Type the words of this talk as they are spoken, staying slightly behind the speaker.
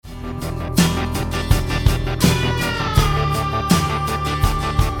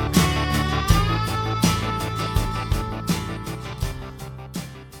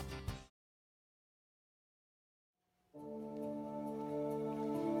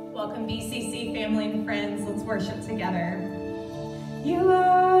Welcome, BCC family and friends. Let's worship together. You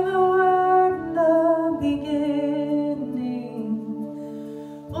are the Word in the beginning,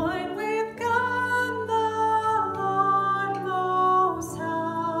 one with God the Lord Most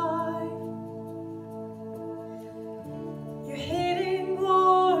High. Your hidden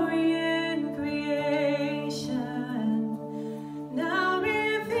glory in creation, now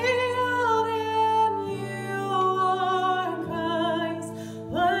revealed in you, Lord Christ.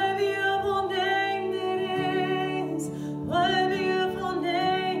 What a beautiful name it is! What a beautiful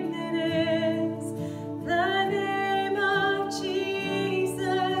name it is! The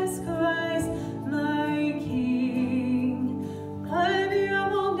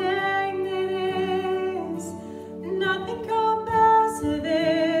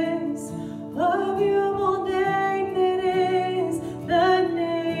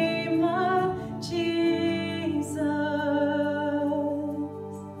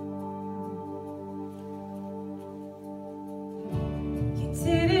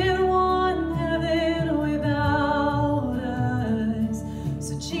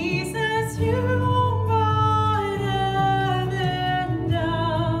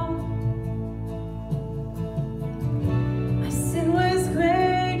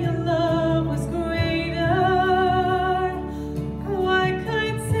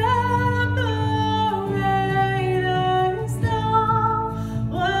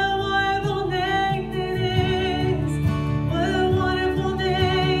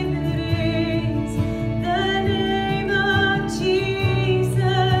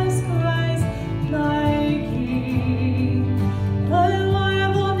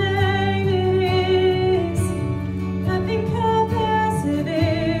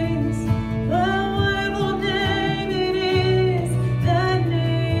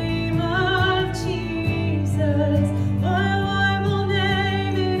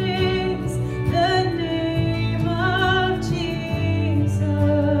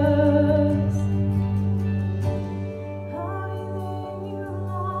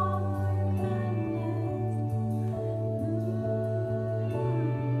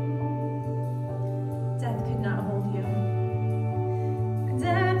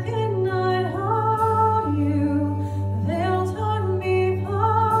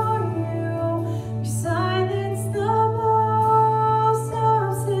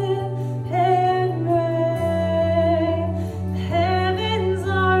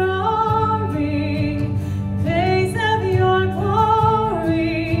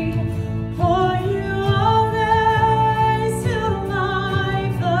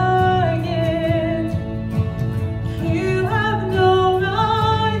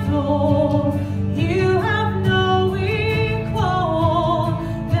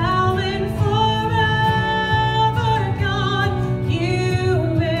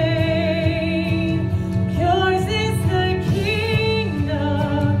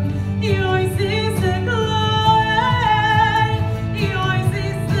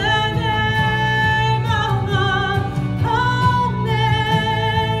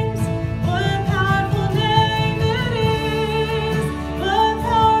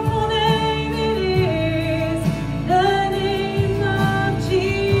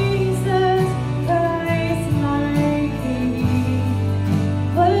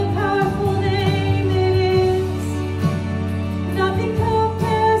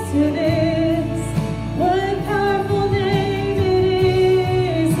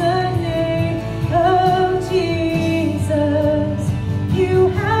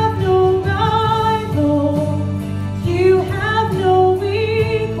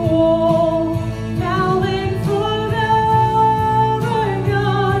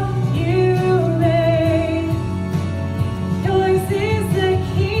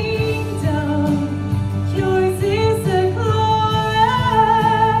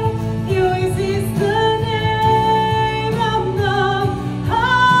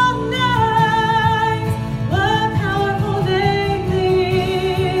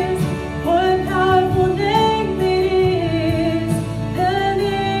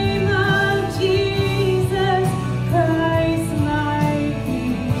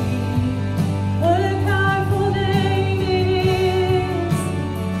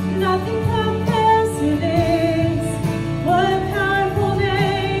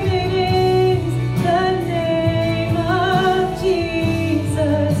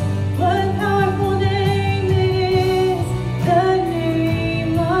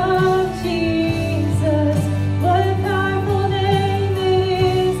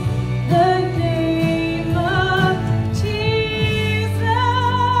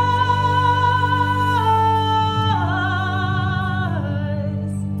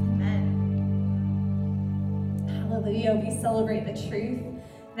video, we celebrate the truth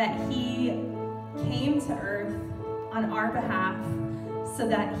that he came to earth on our behalf so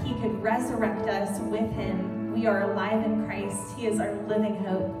that he could resurrect us with him. We are alive in Christ. He is our living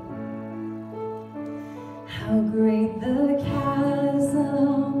hope. How great the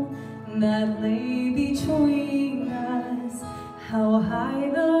chasm that lay between us, how high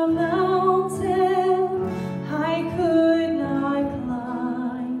the mountain I could not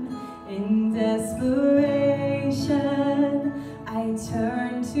climb. In desperation, I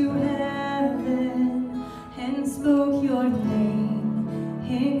turned to heaven and spoke your name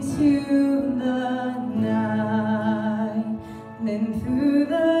into the night. Then through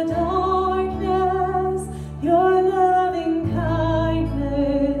the darkness, your loving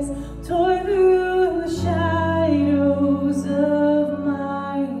kindness tore through the shadows of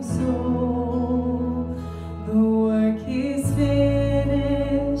my soul. The work is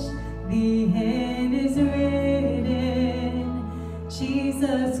finished, the end is written.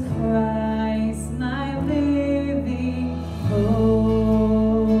 Jesus Christ, my living hope.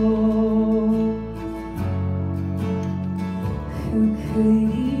 Who could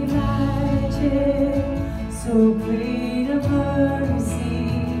imagine so great a mercy?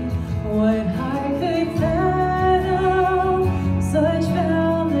 What heart could fathom such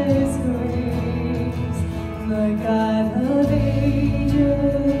boundless grace? The God of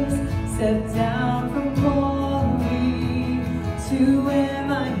ages stepped down from glory to wear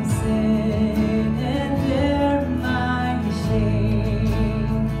my sin and bear my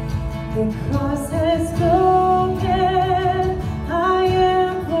shame. The cross has spoken, I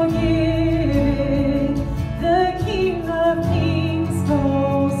am forgiven. The King of Kings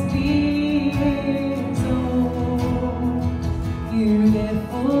calls me his own.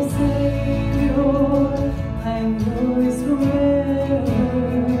 Beautiful Savior, I'm yours forever.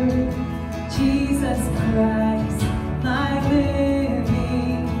 Jesus Christ, my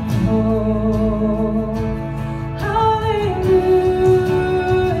living hope. Hallelujah,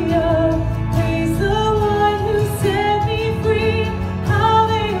 praise the one who set me free.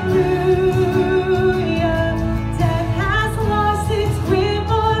 Hallelujah, death has lost its grip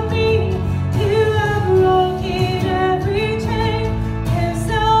on me. You have broken every chain. There's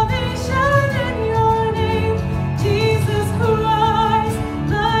salvation in your name, Jesus Christ,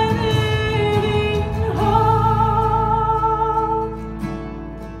 my living hope.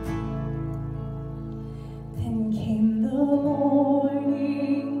 Then came the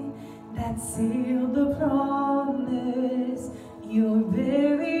morning that sealed the promise. Your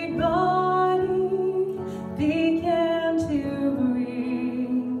buried body began to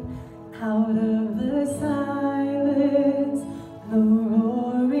breathe. Out of the silence, the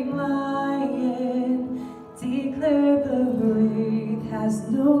roaring lion declared the grave has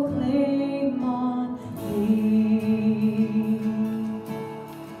no claim on me.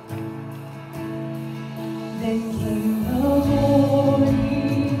 Then came the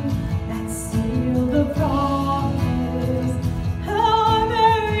morning that sealed the promise. Our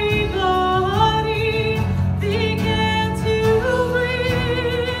very body began to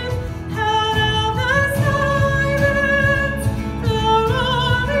breathe. Out of the silence, the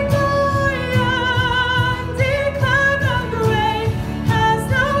roaring lion declared the grave has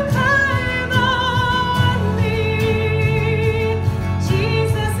no claim on me.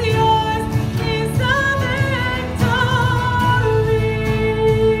 Jesus, yours is the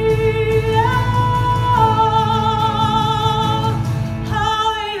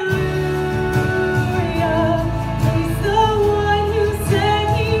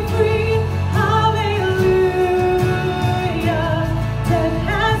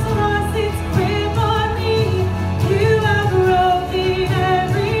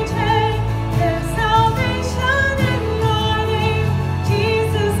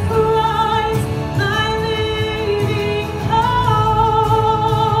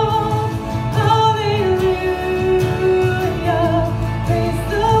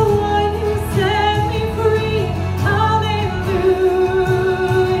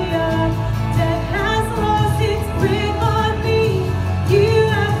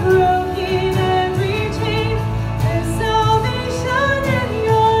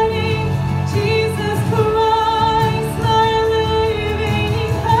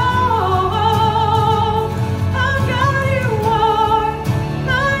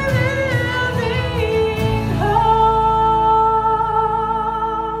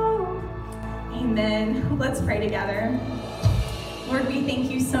Lord, we thank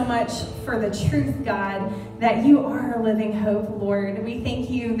you so much for the truth, God, that you are a living hope, Lord. We thank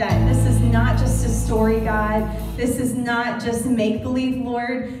you that this is not just a story, God. This is not just make-believe,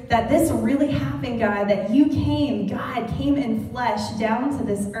 Lord, that this really happened, God, that you came, God came in flesh down to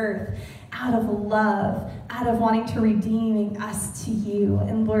this earth out of love, out of wanting to redeem us to you.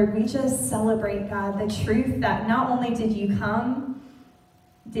 And Lord, we just celebrate, God, the truth that not only did you come,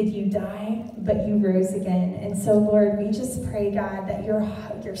 did you die, but you rose again. And so, Lord, we just pray, God, that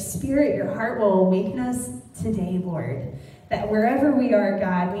your spirit, your heart will awaken us today, Lord. That wherever we are,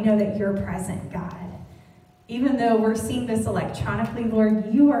 God, we know that you're present, God. Even though we're seeing this electronically,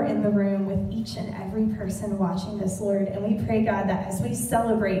 Lord, you are in the room with each and every person watching this, Lord. And we pray, God, that as we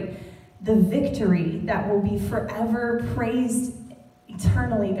celebrate the victory that will be forever praised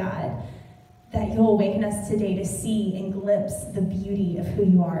eternally, God, that you'll awaken us today to see and glimpse the beauty of who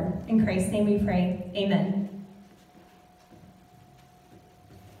you are. In Christ's name we pray. Amen.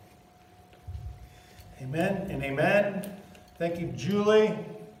 Amen and amen. Thank you, Julie.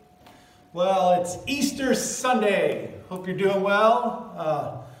 Well, it's Easter Sunday. Hope you're doing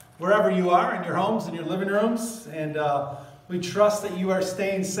well wherever you are, in your homes, in your living rooms. And we trust that you are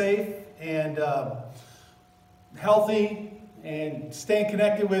staying safe and healthy and staying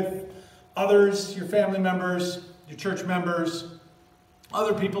connected with others, your family members, your church members,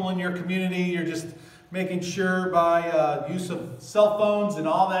 other people in your community. You're just making sure by use of cell phones and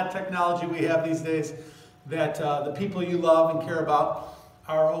all that technology we have these days that the people you love and care about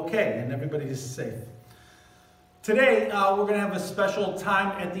are okay and everybody is safe. Today, we're going to have a special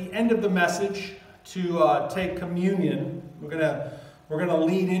time at the end of the message to take communion. We're going to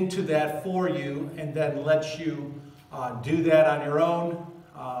lead into that for you and then let you do that on your own.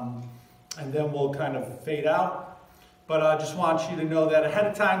 And then we'll kind of fade out. But I just want you to know that ahead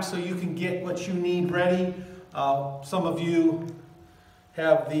of time so you can get what you need ready. Some of you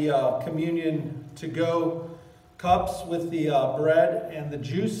have the communion to-go cups with the bread and the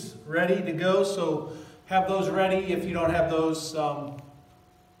juice ready to go. So have those ready. If you don't have those,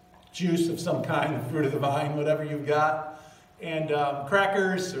 juice of some kind, fruit of the vine, whatever you've got. And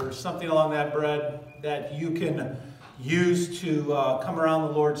crackers or something along that bread that you can use to come around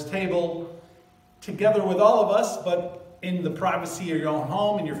the Lord's table together with all of us, but in the privacy of your own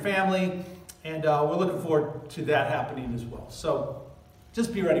home and your family. And we're looking forward to that happening as well. So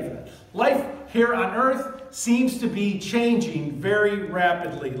just be ready for that. Life here on earth seems to be changing very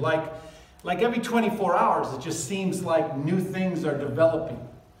rapidly. Like every 24 hours, it just seems like new things are developing.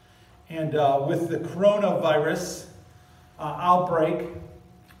 And with the coronavirus outbreak,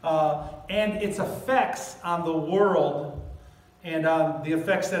 and its effects on the world and on the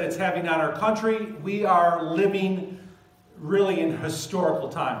effects that it's having on our country, we are living really in historical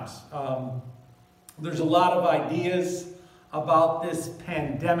times. There's a lot of ideas about this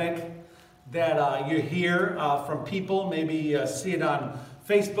pandemic that you hear from people. Maybe you see it on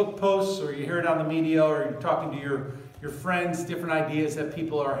Facebook posts, or you hear it on the media, or you're talking to your friends, different ideas that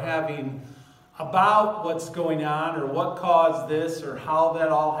people are having about what's going on or what caused this or how that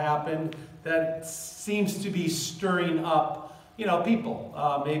all happened. That seems to be stirring up,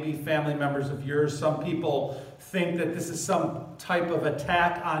 people, maybe family members of yours. Some people think that this is some type of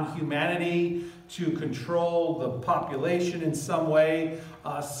attack on humanity to control the population in some way.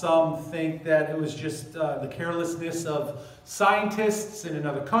 Some think that it was just the carelessness of scientists in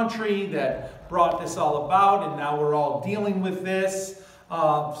another country that brought this all about, and now we're all dealing with this.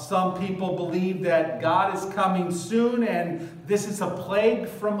 Some people believe that God is coming soon and this is a plague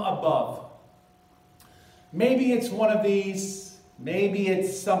from above. Maybe it's one of these, maybe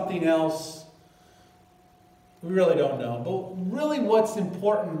it's something else. We really don't know. But really what's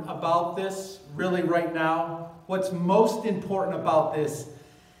important about this, really right now, what's most important about this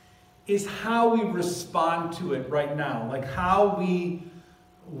is how we respond to it right now. Like how we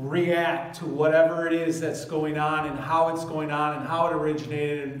react to whatever it is that's going on and how it's going on and how it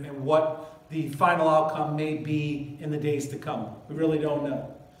originated and what the final outcome may be in the days to come. We really don't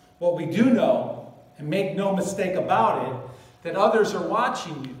know. What we do know, and make no mistake about it, that others are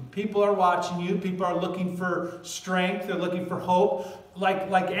watching you. People are watching you. People are looking for strength. They're looking for hope.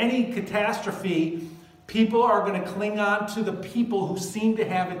 Like any catastrophe, people are going to cling on to the people who seem to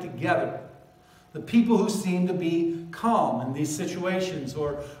have it together. The people who seem to be calm in these situations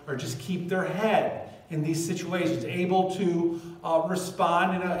or just keep their head in these situations, able to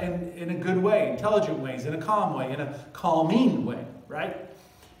respond in a good way, intelligent ways, in a calm way, in a calming way, right?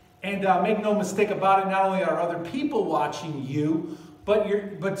 And make no mistake about it, not only are other people watching you,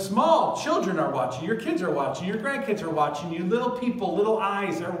 but small children are watching, your kids are watching, your grandkids are watching you, little people, little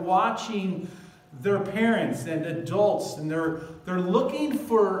eyes are watching their parents and adults, and they're looking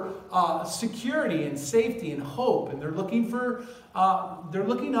for security and safety and hope, and they're looking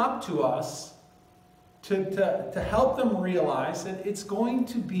up to us to help them realize that it's going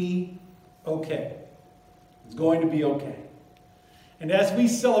to be okay. It's going to be okay. And as we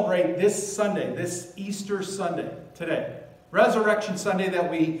celebrate this Sunday, this Easter Sunday today, Resurrection Sunday that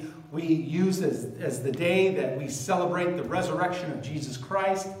we use as the day that we celebrate the resurrection of Jesus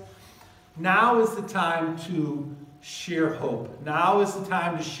Christ, now is the time to share hope. Now is the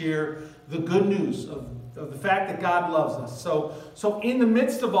time to share the good news of the fact that God loves us. So in the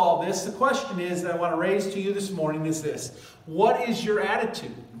midst of all this, the question is that I want to raise to you this morning is this. What is your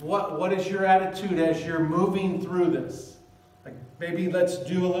attitude? What is your attitude as you're moving through this? Like maybe let's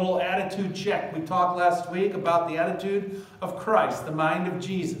do a little attitude check. We talked last week about the attitude of Christ, the mind of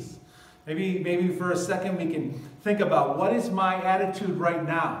Jesus. Maybe for a second we can think about what is my attitude right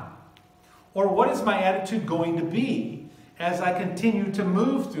now? Or what is my attitude going to be as I continue to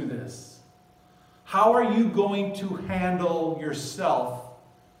move through this? How are you going to handle yourself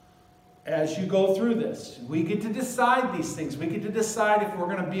as you go through this? We get to decide these things. We get to decide if we're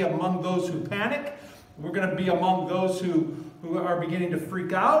going to be among those who panic, we're going to be among those who are beginning to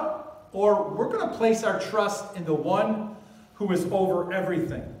freak out, or we're going to place our trust in the one who is over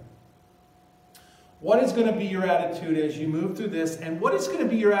everything. What is going to be your attitude as you move through this? And what is going to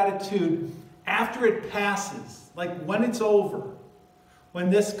be your attitude after it passes? Like when it's over? When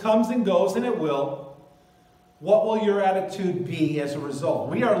this comes and goes, and it will, what will your attitude be as a result?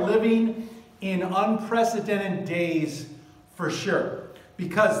 We are living in unprecedented days for sure.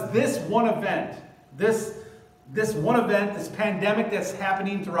 Because this one event, this pandemic that's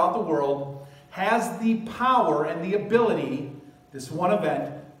happening throughout the world, has the power and the ability, this one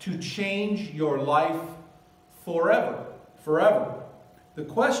event, to change your life forever. Forever. The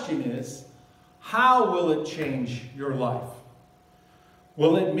question is, how will it change your life?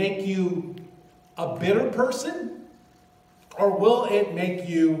 Will it make you a bitter person? Or will it make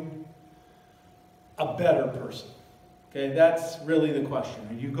you a better person? Okay, that's really the question.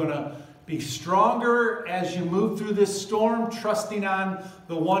 Are you going to be stronger as you move through this storm, trusting on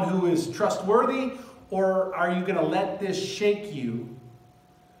the one who is trustworthy? Or are you going to let this shake you?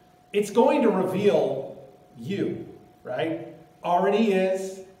 It's going to reveal you, right? Already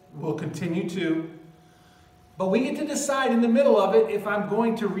is, will continue to. But we get to decide in the middle of it if I'm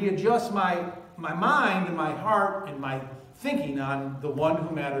going to readjust my mind and my heart and my thinking on the one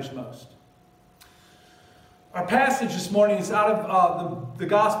who matters most. Our passage this morning is out of the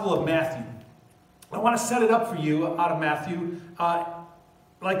Gospel of Matthew. I want to set it up for you out of Matthew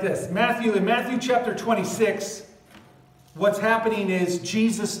like this. In Matthew chapter 26, what's happening is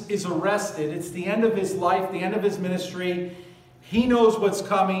Jesus is arrested. It's the end of his life, the end of his ministry. He knows what's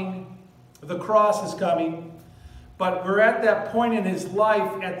coming. The cross is coming. But we're at that point in his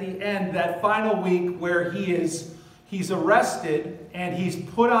life at the end, that final week where he's arrested and he's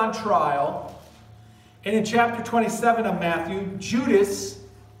put on trial. And in chapter 27 of Matthew, Judas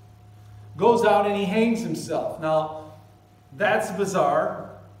goes out and he hangs himself. Now, that's bizarre,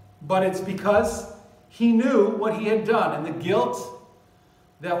 but it's because he knew what he had done and the guilt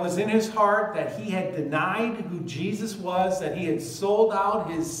that was in his heart, that he had denied who Jesus was, that he had sold out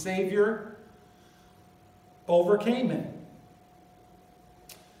his Savior, overcame him.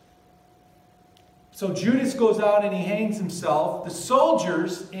 So Judas goes out and he hangs himself. The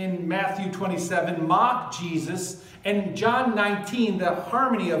soldiers in Matthew 27 mock Jesus. And in John 19, the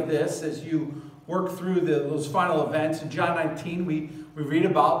harmony of this, as you work through those final events, in John 19 we read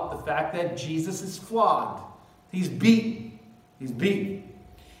about the fact that Jesus is flogged. He's beaten. He's beaten.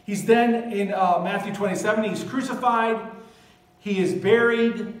 He's then, in Matthew 27, he's crucified. He is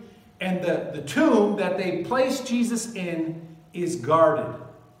buried. And the tomb that they placed Jesus in is guarded.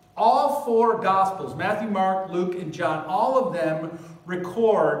 All four Gospels, Matthew, Mark, Luke, and John, all of them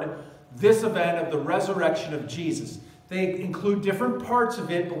record this event of the resurrection of Jesus. They include different parts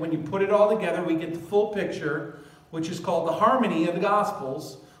of it, but when you put it all together, we get the full picture, which is called the harmony of the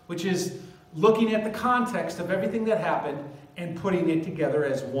Gospels, which is looking at the context of everything that happened and putting it together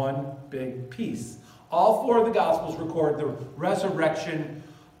as one big piece. All four of the Gospels record the resurrection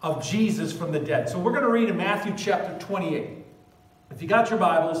of Jesus from the dead. So we're going to read in Matthew chapter 28. If you got your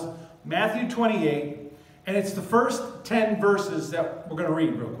Bibles, Matthew 28, and it's the first 10 verses that we're going to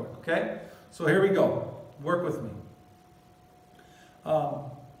read real quick, okay? So here we go. Work with me.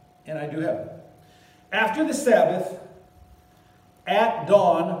 And I do have it. After the Sabbath, at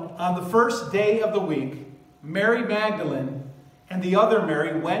dawn, on the first day of the week, Mary Magdalene and the other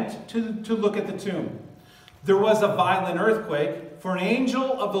Mary went to look at the tomb. There was a violent earthquake, For an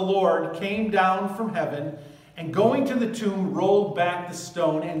angel of the Lord came down from heaven, and going to the tomb, rolled back the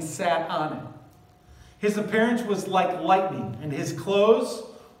stone and sat on it. His appearance was like lightning, and his clothes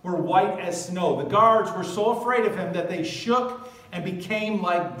were white as snow. The guards were so afraid of him that they shook and became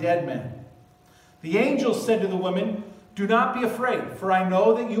like dead men. The angel said to the women, "Do not be afraid, for I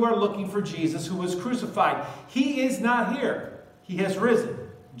know that you are looking for Jesus who was crucified. He is not here. He has risen,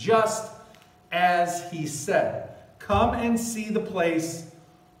 just as he said. Come and see the place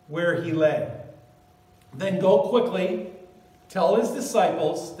where he lay. Then go quickly, tell his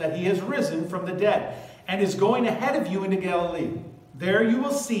disciples that he has risen from the dead and is going ahead of you into Galilee. There you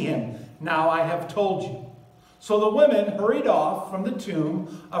will see him. Now I have told you." So the women hurried off from the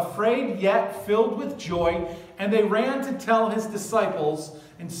tomb, afraid yet filled with joy, and they ran to tell his disciples.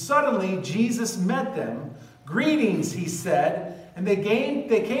 And suddenly Jesus met them. "Greetings," he said. And they came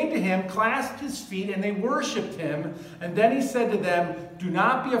to him, clasped his feet, and they worshipped him. And then he said to them, "Do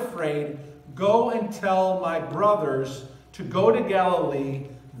not be afraid. Go and tell my brothers to go to Galilee.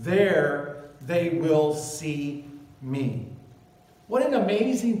 There they will see me." What an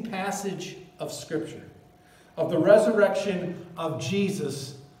amazing passage of Scripture, of the resurrection of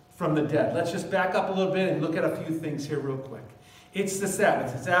Jesus from the dead. Let's just back up a little bit and look at a few things here real quick. It's the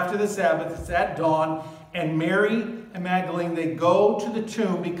Sabbath. It's after the Sabbath. It's at dawn. And Mary and Magdalene, they go to the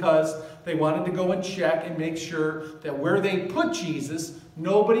tomb because they wanted to go and check and make sure that where they put Jesus,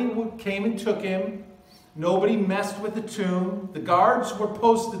 nobody came and took him. Nobody messed with the tomb. The guards were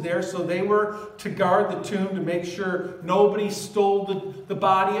posted there, so they were to guard the tomb to make sure nobody stole the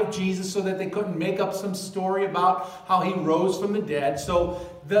body of Jesus so that they couldn't make up some story about how he rose from the dead. So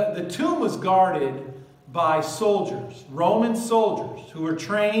the tomb was guarded by soldiers, Roman soldiers, who were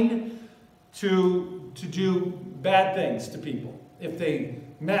trained to do bad things to people if they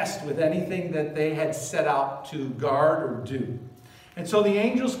messed with anything that they had set out to guard or do. And so the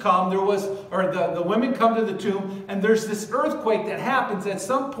angels come, the women come to the tomb, and there's this earthquake that happens at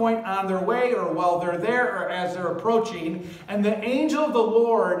some point on their way, or while they're there, or as they're approaching, and the angel of the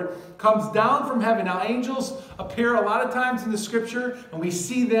Lord comes down from heaven. Now, angels appear a lot of times in the Scripture, and we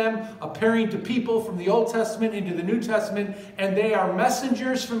see them appearing to people from the Old Testament into the New Testament, and they are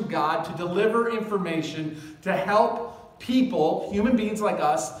messengers from God to deliver information to help people, human beings like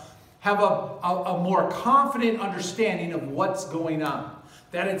us, have a more confident understanding of what's going on.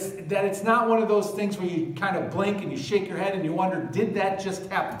 That it's not one of those things where you kind of blink and you shake your head and you wonder, did that just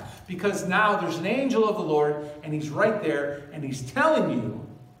happen? Because now there's an angel of the Lord, and he's right there, and he's telling you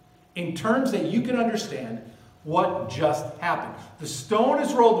in terms that you can understand what just happened. The stone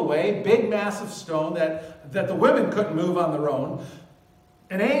is rolled away, big massive stone that the women couldn't move on their own.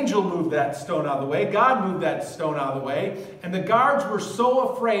 An angel moved that stone out of the way. God moved that stone out of the way. And the guards were so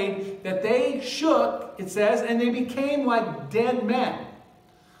afraid that they shook, it says, and they became like dead men.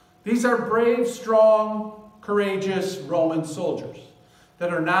 These are brave, strong, courageous Roman soldiers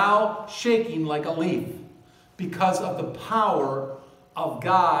that are now shaking like a leaf because of the power of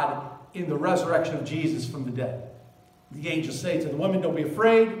God in the resurrection of Jesus from the dead. The angels say to the women, "Don't be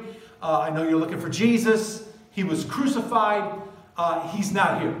afraid. I know you're looking for Jesus. He was crucified. He's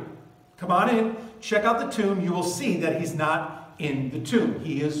not here. Come on in, check out the tomb. You will see that he's not in the tomb.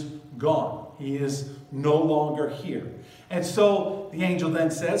 He is gone. He is no longer here." And so the angel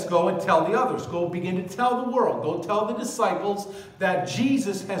then says, "Go and tell the others. Go begin to tell the world. Go tell the disciples that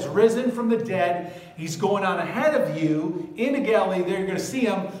Jesus has risen from the dead. He's going on ahead of you into Galilee. There you're going to see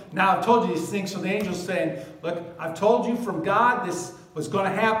him. Now I've told you these things." So the angel's saying, "Look, I've told you from God this was going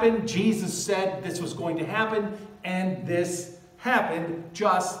to happen. Jesus said this was going to happen, and this happened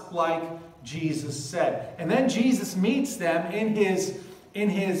just like Jesus said." And then Jesus meets them in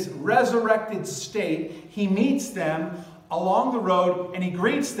his resurrected state. He meets them along the road, and he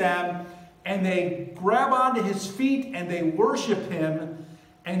greets them, and they grab onto his feet and they worship him.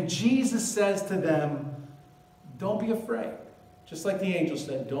 And Jesus says to them, "Don't be afraid." Just like the angel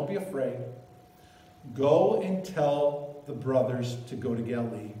said, "Don't be afraid. Go and tell the brothers to go to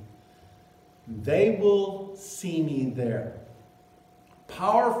Galilee. They will see me there."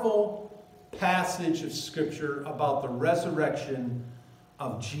 Powerful passage of Scripture about the resurrection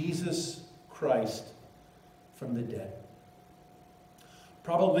of Jesus Christ from the dead.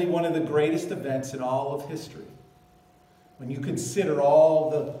 Probably one of the greatest events in all of history. When you consider all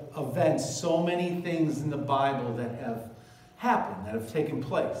the events, so many things in the Bible that have happened, that have taken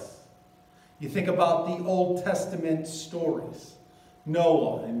place. You think about the Old Testament stories.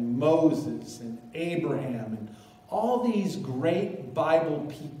 Noah and Moses and Abraham and all these great Bible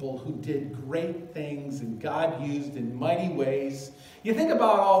people who did great things and God used in mighty ways. You think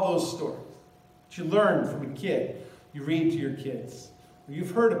about all those stories that you learned from a kid. you read to your kids, or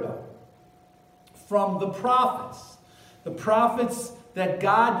you've heard about. From the prophets that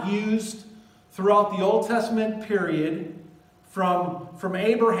God used throughout the Old Testament period, from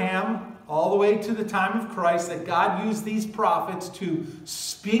Abraham all the way to the time of Christ, that God used these prophets to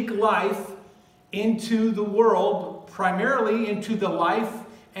speak life into the world, primarily into the life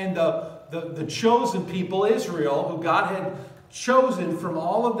and the chosen people, Israel, who God had chosen from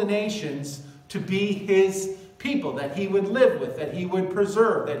all of the nations to be his people, that he would live with, that he would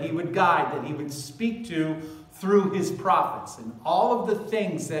preserve, that he would guide, that he would speak to through his prophets. And all of the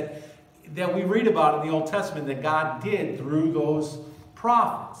things that we read about in the Old Testament that God did through those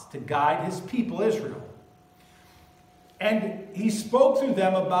prophets to guide his people, Israel. And he spoke through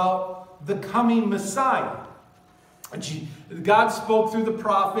them about the coming Messiah. God spoke through the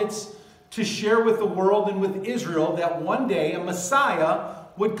prophets to share with the world and with Israel that one day a Messiah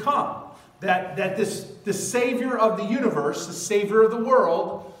would come. That the Savior of the universe, the Savior of the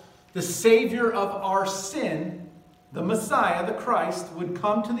world, the Savior of our sin, the Messiah, the Christ, would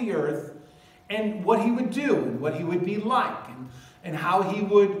come to the earth, and what he would do and what he would be like, and how he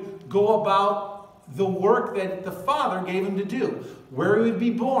would go about the work that the Father gave him to do, where he would be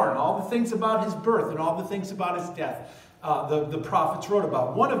born, all the things about his birth and all the things about his death the prophets wrote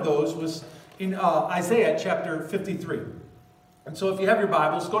about. One of those was in Isaiah chapter 53. And so if you have your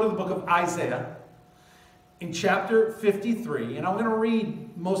Bibles, go to the book of Isaiah in chapter 53. And I'm going to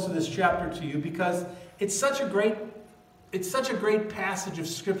read most of this chapter to you because it's such a great passage of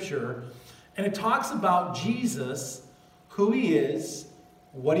Scripture. And it talks about Jesus, who he is,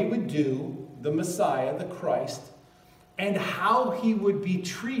 what he would do, the Messiah, the Christ, and how he would be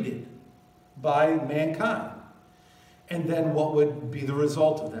treated by mankind. And then what would be the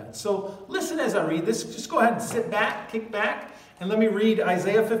result of that. So listen as I read this. Just go ahead and sit back, kick back, and let me read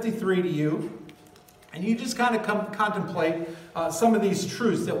Isaiah 53 to you. And you just kind of contemplate some of these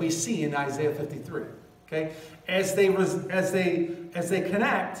truths that we see in Isaiah 53. Okay? As they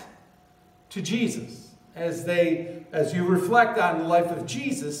connect to Jesus. As you reflect on the life of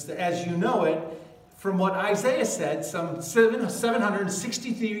Jesus, as you know it, from what Isaiah said, some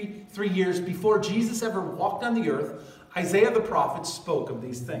 763 years before Jesus ever walked on the earth, Isaiah the prophet spoke of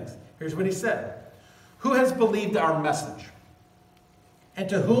these things. Here's what he said. Who has believed our message? And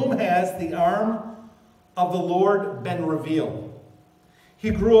to whom has the arm of the Lord been revealed? He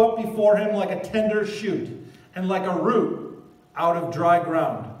grew up before him like a tender shoot, and like a root out of dry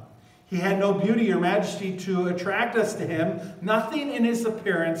ground. He had no beauty or majesty to attract us to him, nothing in his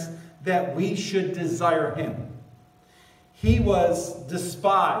appearance that we should desire him. He was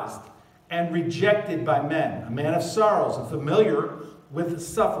despised and rejected by men, a man of sorrows and familiar with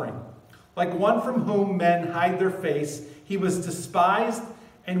suffering. Like one from whom men hide their face, he was despised,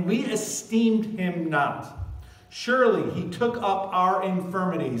 and we esteemed him not. Surely he took up our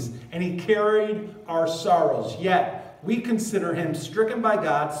infirmities, and he carried our sorrows. Yet we consider him stricken by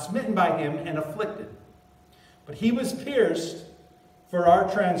God, smitten by him, and afflicted. But he was pierced for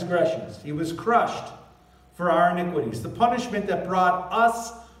our transgressions. He was crushed for our iniquities. The punishment that brought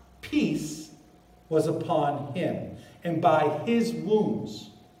us peace was upon him, and by his wounds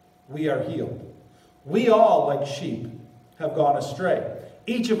we are healed. We all, like sheep, have gone astray.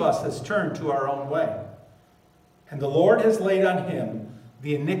 Each of us has turned to our own way. And the Lord has laid on him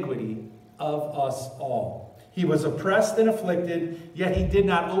the iniquity of us all. He was oppressed and afflicted, yet he did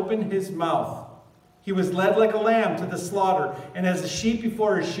not open his mouth. He was led like a lamb to the slaughter, and as a sheep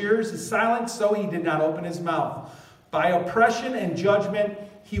before his shearers is silent, so he did not open his mouth. By oppression and judgment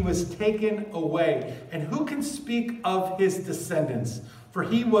he was taken away. And who can speak of his descendants? For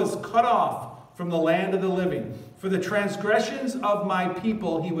he was cut off from the land of the living. For the transgressions of my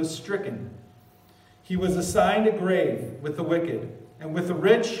people he was stricken. He was assigned a grave with the wicked, and with the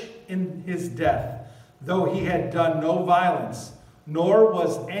rich in his death, though he had done no violence, nor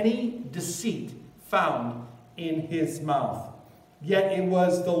was any deceit found in his mouth. Yet it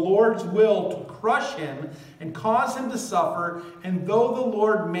was the Lord's will to crush him and cause him to suffer, and though the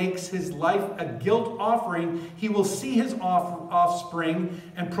Lord makes his life a guilt offering, he will see his offspring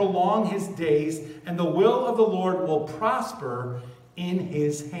and prolong his days, and the will of the Lord will prosper in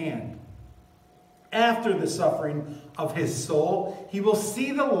his hand. After the suffering of his soul, he will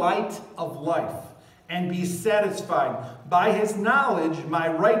see the light of life and be satisfied. By his knowledge, my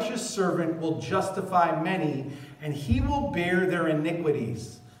righteous servant will justify many, and he will bear their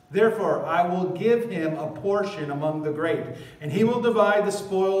iniquities. Therefore, I will give him a portion among the great, and he will divide the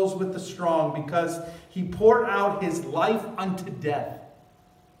spoils with the strong, because he poured out his life unto death.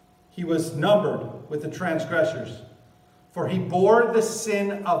 He was numbered with the transgressors, for he bore the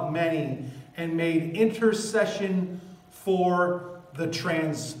sin of many and made intercession for the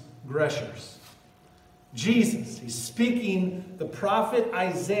transgressors. Jesus, he's speaking, the prophet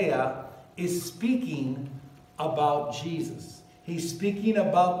Isaiah is speaking about Jesus. He's speaking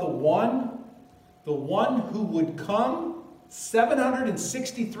about the one who would come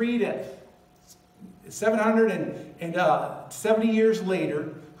 770 years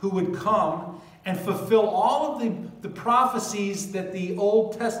later, who would come and fulfill all of the prophecies that the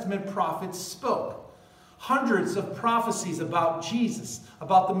Old Testament prophets spoke. Hundreds of prophecies about Jesus,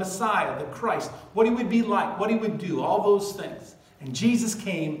 about the Messiah, the Christ, what he would be like, what he would do, all those things. And Jesus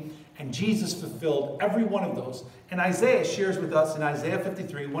came and Jesus fulfilled every one of those. And Isaiah shares with us in Isaiah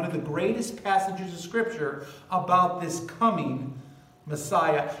 53 one of the greatest passages of Scripture about this coming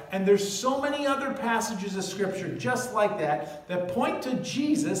Messiah. And there's so many other passages of Scripture just like that that point to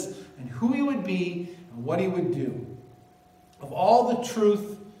Jesus and who he would be and what he would do. Of all the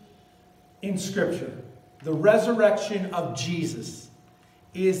truth in Scripture, the resurrection of Jesus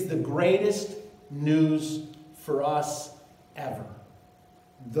is the greatest news for us ever.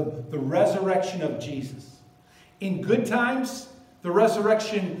 The resurrection of Jesus. In good times, the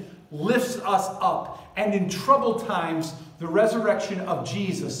resurrection lifts us up. And in troubled times, the resurrection of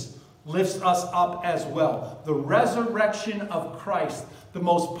Jesus lifts us up as well. The resurrection of Christ, the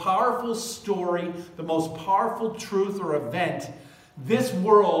most powerful story, the most powerful truth or event this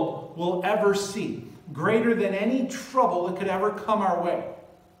world will ever see. Greater than any trouble that could ever come our way.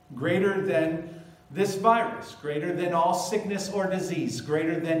 Greater than this virus. Greater than all sickness or disease.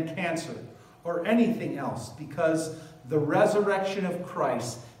 Greater than cancer or anything else. Because the resurrection of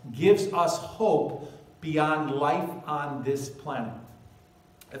Christ gives us hope beyond life on this planet.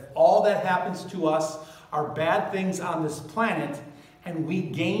 If all that happens to us are bad things on this planet and we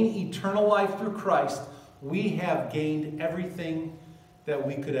gain eternal life through Christ, we have gained everything that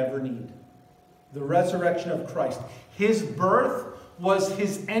we could ever need. The resurrection of Christ. His birth was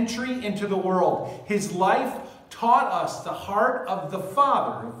his entry into the world. His life taught us the heart of the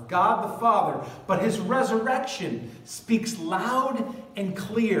Father, of God the Father. But his resurrection speaks loud and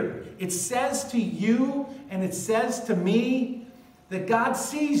clear. It says to you and it says to me that God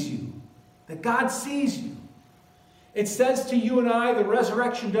sees you. That God sees you. It says to you and I, the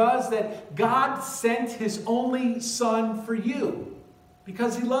resurrection does, that God sent his only Son for you.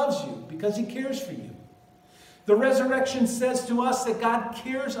 Because he loves you, because he cares for you. The resurrection says to us that God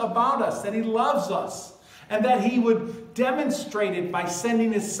cares about us, that he loves us, and that he would demonstrate it by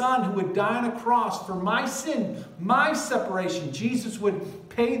sending his Son who would die on a cross for my sin, my separation. Jesus would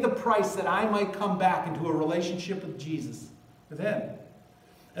pay the price that I might come back into a relationship with Jesus, with him.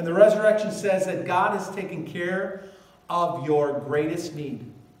 And the resurrection says that God has taken care of your greatest need.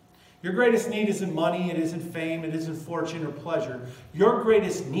 Your greatest need isn't money, it isn't fame, it isn't fortune or pleasure. Your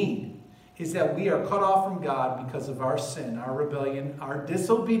greatest need is that we are cut off from God because of our sin, our rebellion, our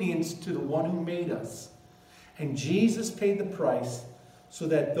disobedience to the one who made us. And Jesus paid the price so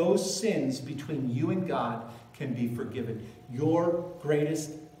that those sins between you and God can be forgiven. Your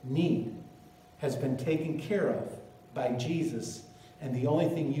greatest need has been taken care of by Jesus, and the only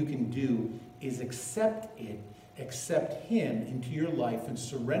thing you can do is accept it. Accept him into your life and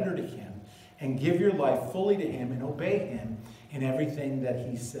surrender to him and give your life fully to him and obey him in everything that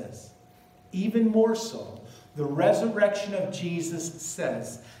he says. Even more so, the resurrection of Jesus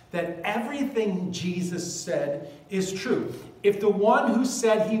says that everything Jesus said is true. If the one who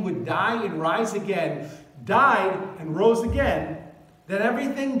said he would die and rise again died and rose again, then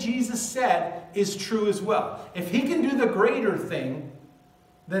everything Jesus said is true as well. If he can do the greater thing,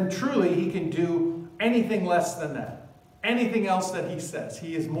 then truly he can do anything less than that. Anything else that he says,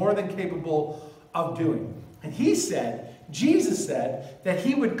 he is more than capable of doing. And he said, Jesus said, that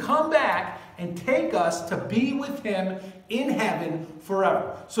he would come back and take us to be with him in heaven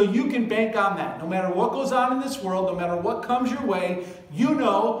forever. So you can bank on that. No matter what goes on in this world, no matter what comes your way, you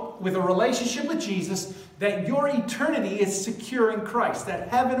know, with a relationship with Jesus, that your eternity is secure in Christ, that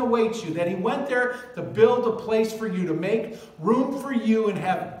heaven awaits you, that he went there to build a place for you, to make room for you in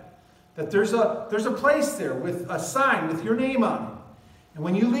heaven. That there's a place there with a sign with your name on it. And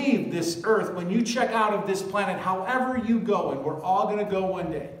when you leave this earth, when you check out of this planet, however you go, and we're all going to go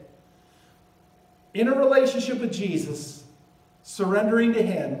one day, in a relationship with Jesus, surrendering to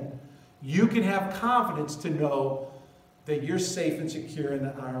him, you can have confidence to know that you're safe and secure in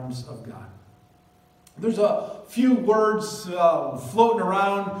the arms of God. There's a few words floating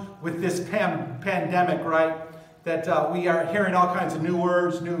around with this pandemic, right? That we are hearing all kinds of new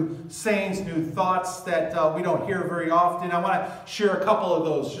words, new sayings, new thoughts that we don't hear very often. I want to share a couple of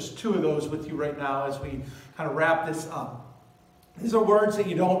those, just two of those with you right now as we kind of wrap this up. These are words that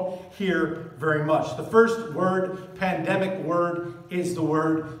you don't hear very much. The first word, pandemic word, is the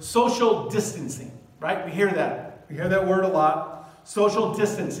word social distancing, right? We hear that. We hear that word a lot. Social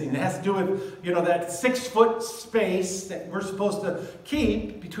distancing. It has to do with, that 6-foot space that we're supposed to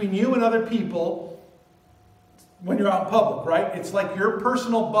keep between you and other people when you're out in public, right? It's like your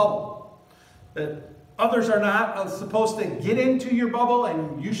personal bubble. That others are not supposed to get into your bubble,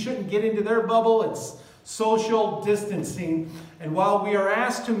 and you shouldn't get into their bubble. It's social distancing. And while we are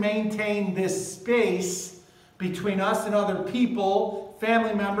asked to maintain this space between us and other people,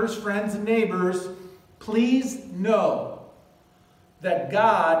 family members, friends, and neighbors, please know that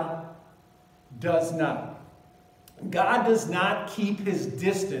God does not. God does not keep his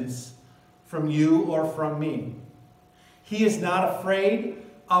distance from you or from me. He is not afraid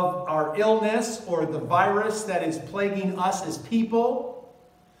of our illness or the virus that is plaguing us as people.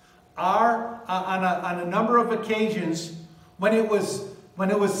 On a number of occasions, when it was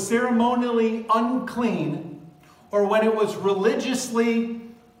ceremonially unclean, or when it was religiously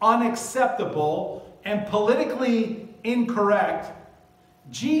unacceptable and politically incorrect,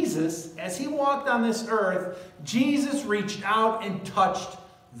 Jesus, as he walked on this earth, Jesus reached out and touched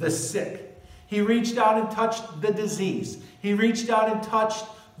the sick. He reached out and touched the diseased. He reached out and touched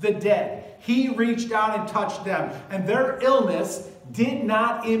the dead. He reached out and touched them. And their illness did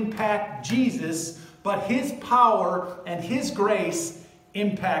not impact Jesus, but his power and his grace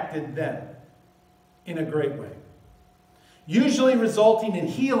impacted them in a great way. Usually resulting in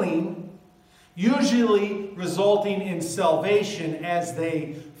healing, usually resulting in salvation as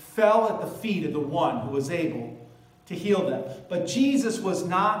they fell at the feet of the one who was able to heal them. But Jesus was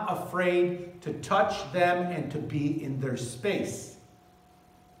not afraid to touch them and to be in their space.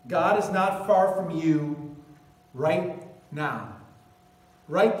 God is not far from you right now.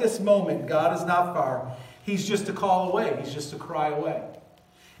 Right this moment, God is not far. He's just a call away. He's just a cry away.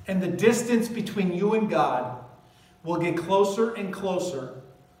 And the distance between you and God will get closer and closer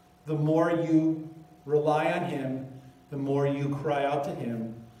the more you rely on him, the more you cry out to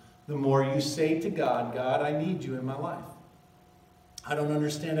him, the more you say to God, God, I need you in my life. I don't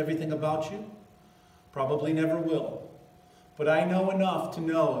understand everything about you. Probably never will. But I know enough to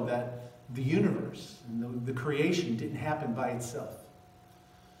know that the universe and the creation didn't happen by itself.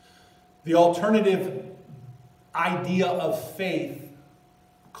 The alternative idea of faith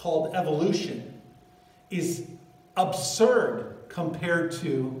called evolution is absurd compared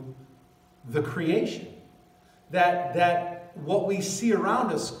to the creation. That what we see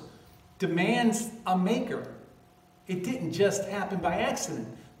around us demands a maker. It didn't just happen by accident.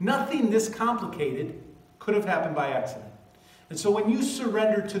 Nothing this complicated could have happened by accident. And so when you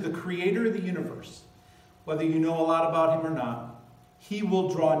surrender to the creator of the universe, whether you know a lot about him or not, he will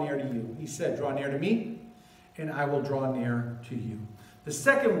draw near to you. He said, draw near to me, and I will draw near to you. The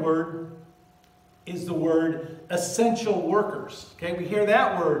second word is the word essential workers. Okay, we hear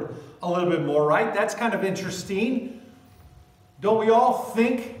that word a little bit more, right? That's kind of interesting. Don't we all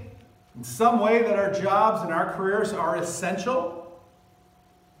think in some way that our jobs and our careers are essential?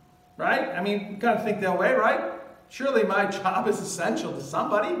 Right? I mean, you kind of think that way, right? Surely my job is essential to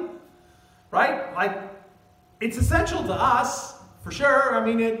somebody, right? Like, it's essential to us, for sure. I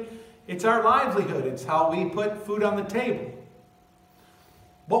mean, it's our livelihood. It's how we put food on the table.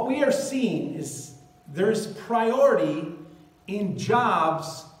 What we are seeing is there's priority in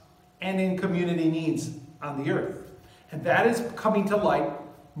jobs and in community needs on the earth. And that is coming to light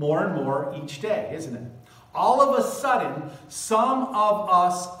more and more each day, isn't it? All of a sudden, some of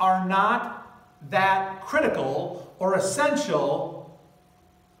us are not that critical or essential,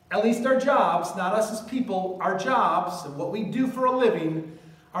 at least our jobs, not us as people, our jobs and what we do for a living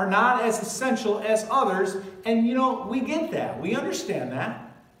are not as essential as others. And we get that. We understand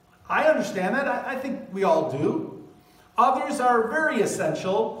that. I understand that. I think we all do. Others are very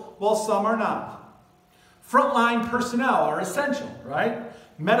essential, while some are not. Frontline personnel are essential, right?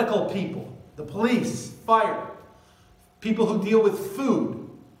 Medical people, the police, fire, people who deal with food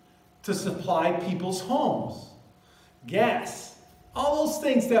to supply people's homes, gas, all those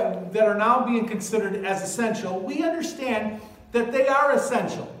things that are now being considered as essential, we understand that they are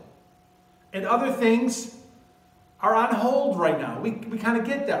essential. And other things are on hold right now. We kind of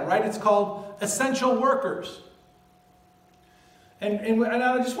get that, right? It's called essential workers. And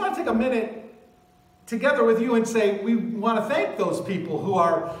I just want to take a minute together with you and say we want to thank those people who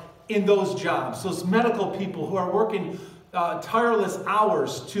are in those jobs, those medical people who are working tireless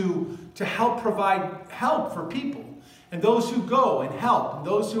hours to help provide help for people. And those who go and help, and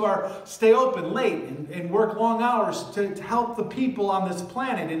those who stay open late and work long hours to help the people on this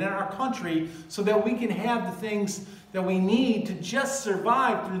planet and in our country so that we can have the things that we need to just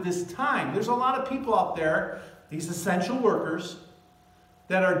survive through this time. There's a lot of people out there, these essential workers,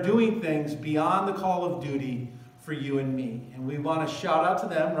 that are doing things beyond the call of duty for you and me. And we want to shout out to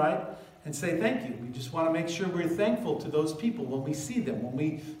them, right? And say thank you. We just want to make sure we're thankful to those people when we see them, when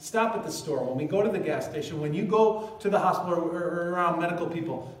we stop at the store, when we go to the gas station, when you go to the hospital or around medical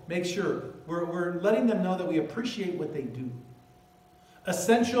people. Make sure we're letting them know that we appreciate what they do.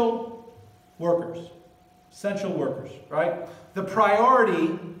 Essential workers. Essential workers, right? The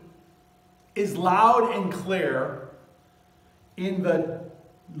priority is loud and clear in the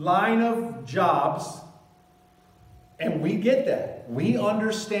line of jobs. And we get that. We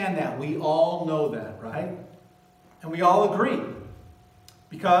understand that. We all know that, right? And we all agree.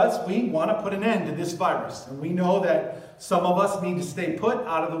 Because we want to put an end to this virus. And we know that some of us need to stay put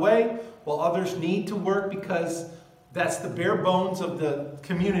out of the way, while others need to work because that's the bare bones of the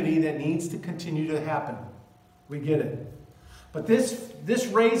community that needs to continue to happen. We get it. But this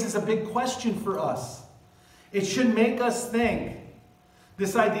raises a big question for us. It should make us think.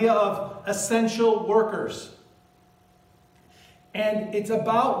 This idea of essential workers. And it's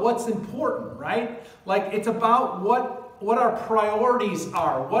about what's important, right? Like, it's about what our priorities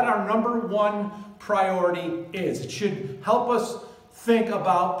are, what our number one priority is. It should help us think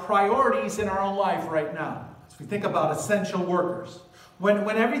about priorities in our own life right now. As we think about essential workers.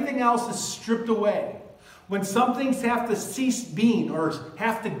 When everything else is stripped away, when some things have to cease being or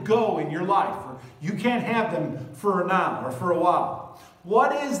have to go in your life, or you can't have them for now or for a while,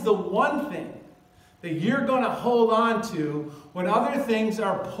 what is the one thing that you're going to hold on to when other things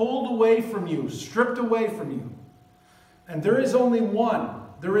are pulled away from you, stripped away from you? And there is only one.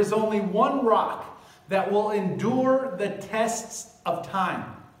 There is only one rock that will endure the tests of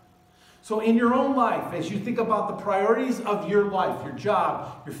time. So in your own life, as you think about the priorities of your life, your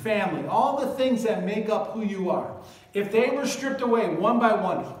job, your family, all the things that make up who you are, if they were stripped away one by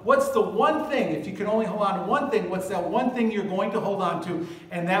one, what's the one thing, if you can only hold on to one thing, what's that one thing you're going to hold on to?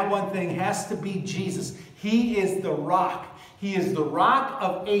 And that one thing has to be Jesus. He is the rock. He is the rock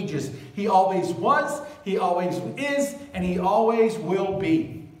of ages. He always was, he always is, and he always will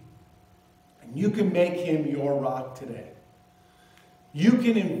be. And you can make him your rock today. You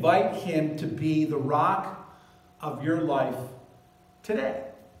can invite him to be the rock of your life today.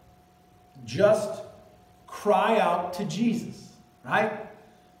 Just cry out to Jesus, right?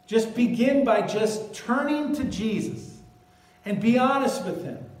 Just begin by just turning to Jesus and be honest with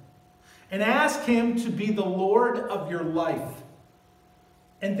him and ask him to be the Lord of your life.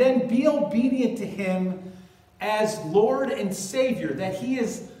 And then be obedient to him as Lord and Savior, that he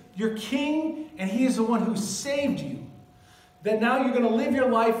is your King and he is the one who saved you. That now you're going to live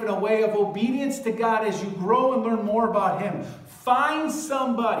your life in a way of obedience to God as you grow and learn more about him. Find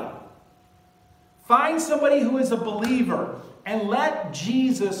somebody who is a believer and let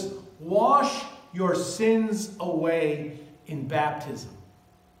Jesus wash your sins away in baptism.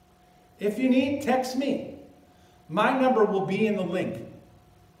 If you need, text me. My number will be in the link.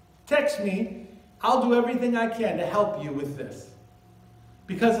 Text me. I'll do everything I can to help you with this.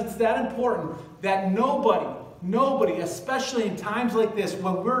 Because it's that important that nobody, especially in times like this,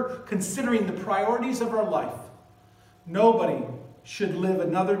 when we're considering the priorities of our life, nobody should live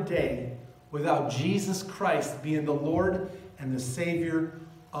another day without Jesus Christ being the Lord and the Savior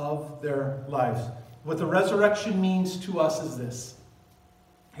of their lives. What the resurrection means to us is this.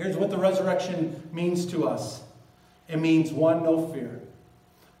 Here's what the resurrection means to us. It means, one, no fear.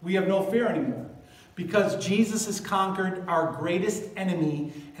 We have no fear anymore because Jesus has conquered our greatest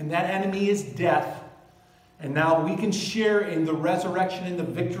enemy, and that enemy is death. And now we can share in the resurrection and the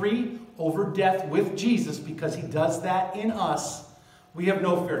victory over death with Jesus because he does that in us. We have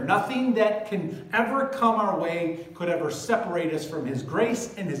no fear. Nothing that can ever come our way could ever separate us from his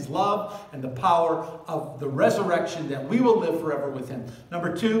grace and his love and the power of the resurrection, that we will live forever with him.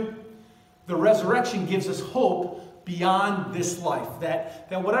 Number two, the resurrection gives us hope beyond this life.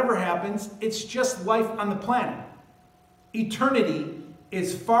 That whatever happens, it's just life on the planet. Eternity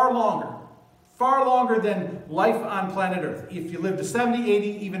is far longer than life on planet Earth. If you live to 70,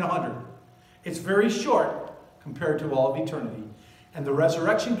 80, even 100. It's very short compared to all of eternity. And the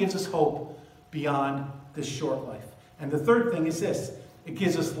resurrection gives us hope beyond this short life. And the third thing is this. It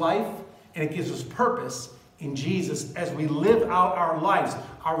gives us life and it gives us purpose in Jesus as we live out our lives.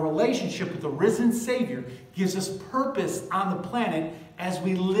 Our relationship with the risen Savior gives us purpose on the planet as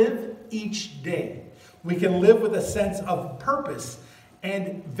we live each day. We can live with a sense of purpose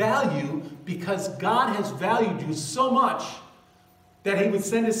and value because God has valued you so much that he would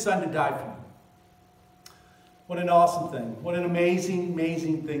send his son to die for you. What an awesome thing. What an amazing,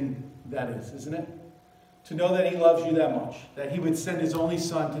 amazing thing that is, isn't it? to know that he loves you that much, that he would send his only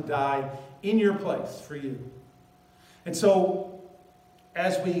son to die in your place for you. And so,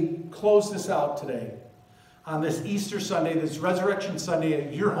 as we close this out today, on this Easter Sunday, this Resurrection Sunday,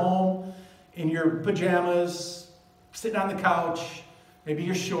 at your home, in your pajamas, sitting on the couch, maybe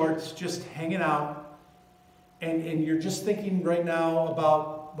your shorts, just hanging out, and you're just thinking right now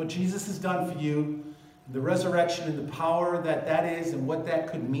about what Jesus has done for you, the resurrection and the power that that is and what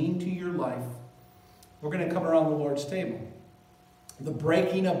that could mean to your life, we're going to come around the Lord's table. The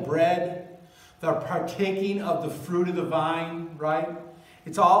breaking of bread, the partaking of the fruit of the vine, right?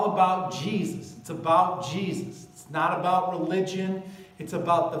 It's all about Jesus. It's about Jesus. It's not about religion. It's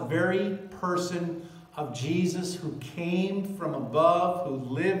about the very person of Jesus who came from above, who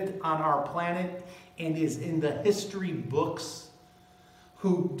lived on our planet and is in the history books,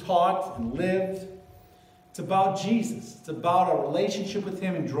 who taught and lived. It's about Jesus. It's about a relationship with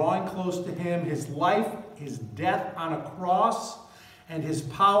him and drawing close to him. His life, his death on a cross, and his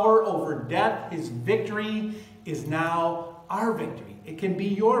power over death, his victory is now our victory. It can be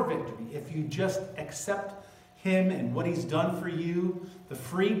your victory if you just accept him and what he's done for you, the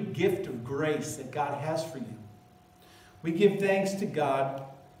free gift of grace that God has for you. We give thanks to God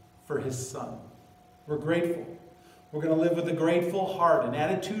for his son. We're grateful. We're going to live with a grateful heart, an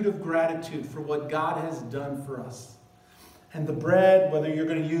attitude of gratitude for what God has done for us. And the bread, whether you're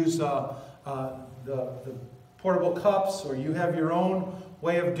going to use the portable cups or you have your own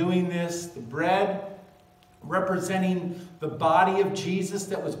way of doing this, the bread representing the body of Jesus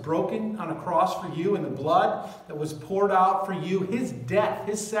that was broken on a cross for you and the blood that was poured out for you, his death,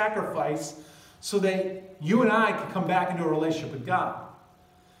 his sacrifice, so that you and I could come back into a relationship with God.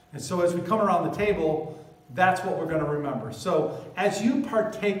 And so as we come around the table, that's what we're going to remember. So as you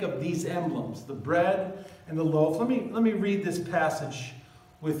partake of these emblems, the bread and the loaf, let me read this passage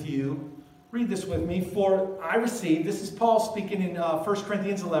with you. Read this with me. For I received, this is Paul speaking in 1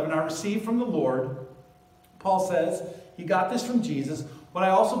 Corinthians 11, I received from the Lord, Paul says, he got this from Jesus, what I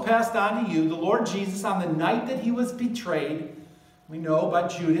also passed on to you, the Lord Jesus, on the night that he was betrayed, we know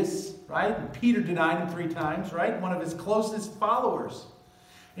about Judas, right? And Peter denied him 3 times, right? One of his closest followers.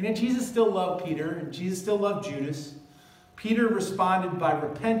 And yet Jesus still loved Peter, and Jesus still loved Judas. Peter responded by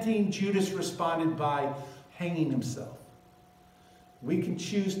repenting. Judas responded by hanging himself. We can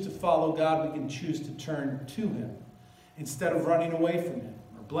choose to follow God. We can choose to turn to him instead of running away from him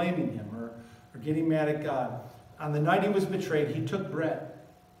or blaming him or getting mad at God. On the night he was betrayed, he took bread.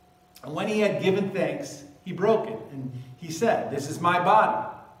 And when he had given thanks, he broke it. And he said, this is my body,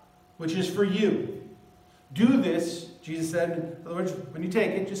 which is for you. Do this, Jesus said, in other words, when you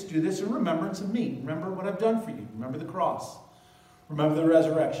take it, just do this in remembrance of me. Remember what I've done for you. Remember the cross. Remember the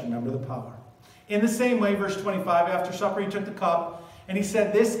resurrection. Remember the power. In the same way, verse 25, after supper he took the cup, and he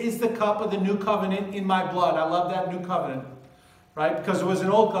said, this is the cup of the new covenant in my blood. I love that new covenant, right? Because there was an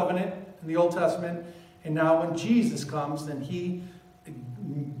old covenant in the Old Testament, and now when Jesus comes and he's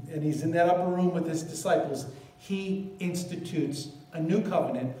in that upper room with his disciples, he institutes a new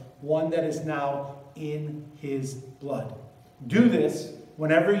covenant, one that is now in his blood. Do this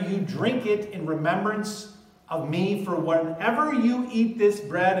whenever you drink it in remembrance of me, for whenever you eat this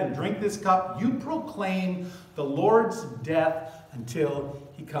bread and drink this cup, you proclaim the Lord's death until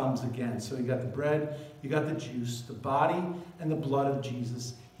he comes again. So you got the bread, you got the juice, the body and the blood of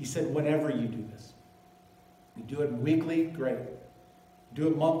Jesus. He said, whenever you do this. You do it weekly, great. Do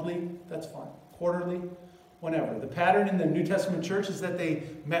it monthly, that's fine. Quarterly, whenever. The pattern in the New Testament church is that they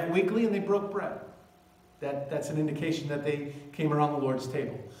met weekly and they broke bread. That's an indication that they came around the Lord's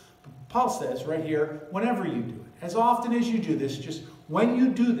table. But Paul says right here, whenever you do it, as often as you do this, just when you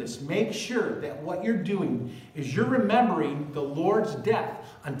do this, make sure that what you're doing is you're remembering the Lord's death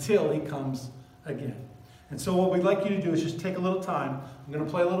until he comes again. And so what we'd like you to do is just take a little time. I'm going to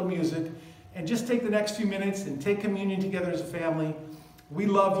play a little music. And just take the next few minutes and take communion together as a family. We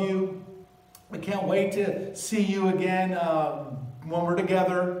love you. We can't wait to see you again when we're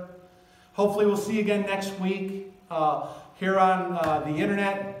together. Hopefully we'll see you again next week here on the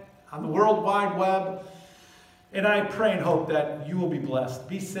internet, on the World Wide Web. And I pray and hope that you will be blessed.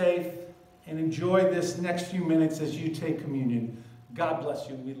 Be safe and enjoy this next few minutes as you take communion. God bless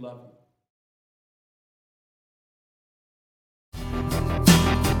you. We love you.